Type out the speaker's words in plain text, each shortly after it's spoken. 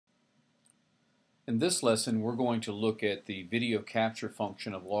In this lesson, we're going to look at the video capture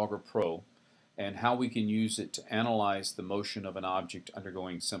function of Logger Pro and how we can use it to analyze the motion of an object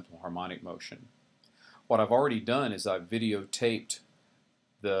undergoing simple harmonic motion. What I've already done is I've videotaped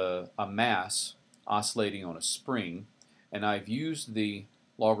a mass oscillating on a spring, and I've used the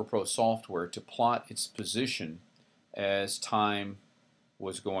Logger Pro software to plot its position as time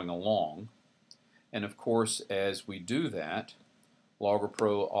was going along. And of course, as we do that, Logger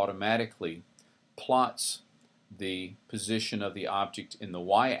Pro automatically plots the position of the object in the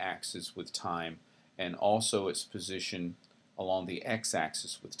y-axis with time and also its position along the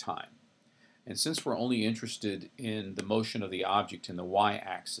x-axis with time. And since we're only interested in the motion of the object in the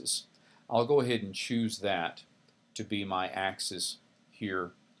y-axis, I'll go ahead and choose that to be my axis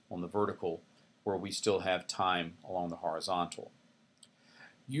here on the vertical, where we still have time along the horizontal.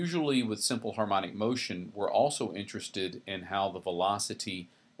 Usually with simple harmonic motion, we're also interested in how the velocity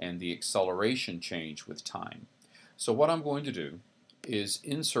and the acceleration change with time. So what I'm going to do is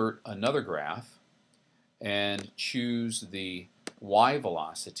insert another graph and choose the y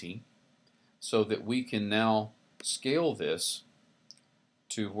velocity so that we can now scale this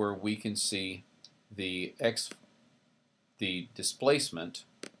to where we can see the displacement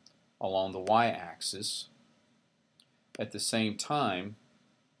along the y-axis at the same time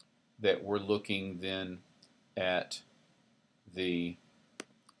that we're looking then at the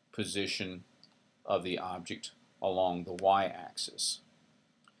position of the object along the y-axis.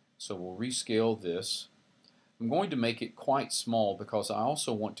 So we'll rescale this. I'm going to make it quite small because I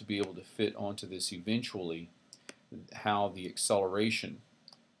also want to be able to fit onto this eventually how the acceleration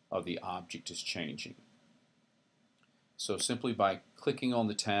of the object is changing. So simply by clicking on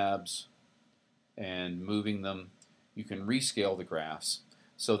the tabs and moving them, you can rescale the graphs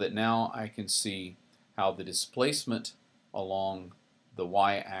so that now I can see how the displacement along the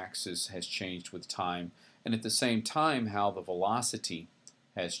y-axis has changed with time, and at the same time how the velocity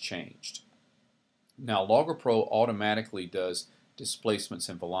has changed. Now Logger Pro automatically does displacements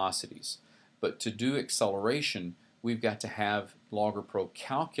and velocities, but to do acceleration we've got to have Logger Pro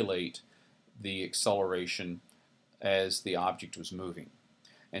calculate the acceleration as the object was moving.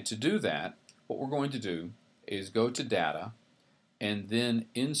 And to do that, what we're going to do is go to Data and then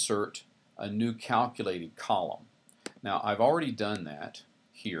insert a new calculated column. Now I've already done that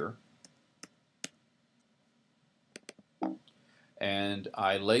here, and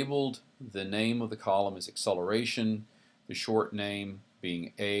I labeled the name of the column as acceleration, the short name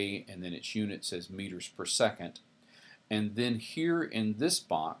being A, and then its units as meters per second. And then here in this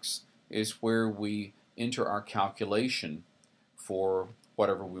box is where we enter our calculation for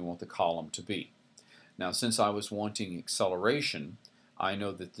whatever we want the column to be. Now since I was wanting acceleration, I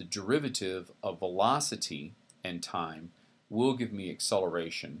know that the derivative of velocity and time will give me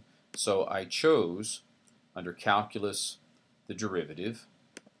acceleration, so I chose under calculus the derivative,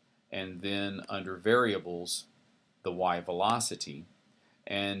 and then under variables the y velocity,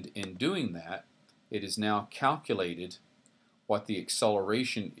 and in doing that it is now calculated what the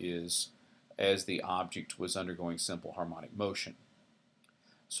acceleration is as the object was undergoing simple harmonic motion.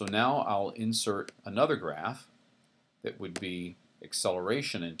 So now I'll insert another graph that would be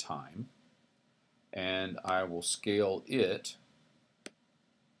acceleration in time, and I will scale it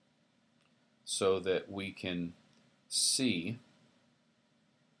so that we can see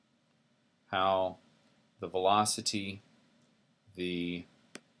how the velocity, the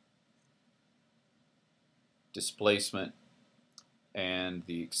displacement, and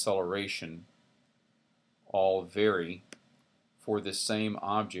the acceleration all vary for the same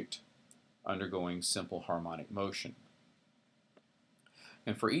object undergoing simple harmonic motion.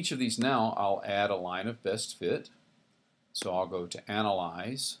 And for each of these now, I'll add a line of best fit. So I'll go to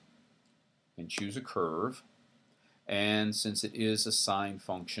Analyze and choose a curve. And since it is a sine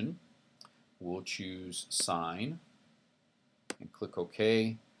function, we'll choose sine and click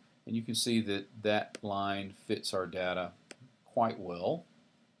OK. And you can see that that line fits our data quite well.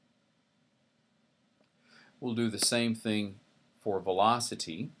 We'll do the same thing for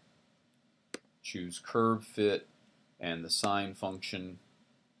velocity. Choose curve fit and the sine function,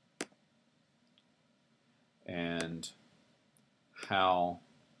 and how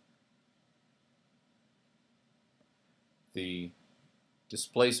the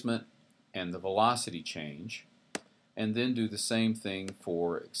displacement and the velocity change, and then do the same thing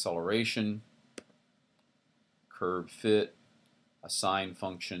for acceleration, curve fit, a sine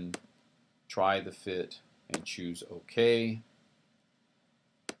function, try the fit, and choose OK.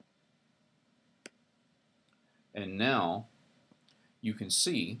 And now you can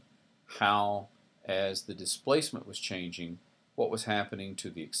see how, as the displacement was changing, what was happening to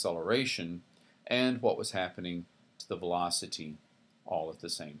the acceleration, and what was happening to the velocity all at the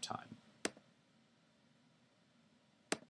same time.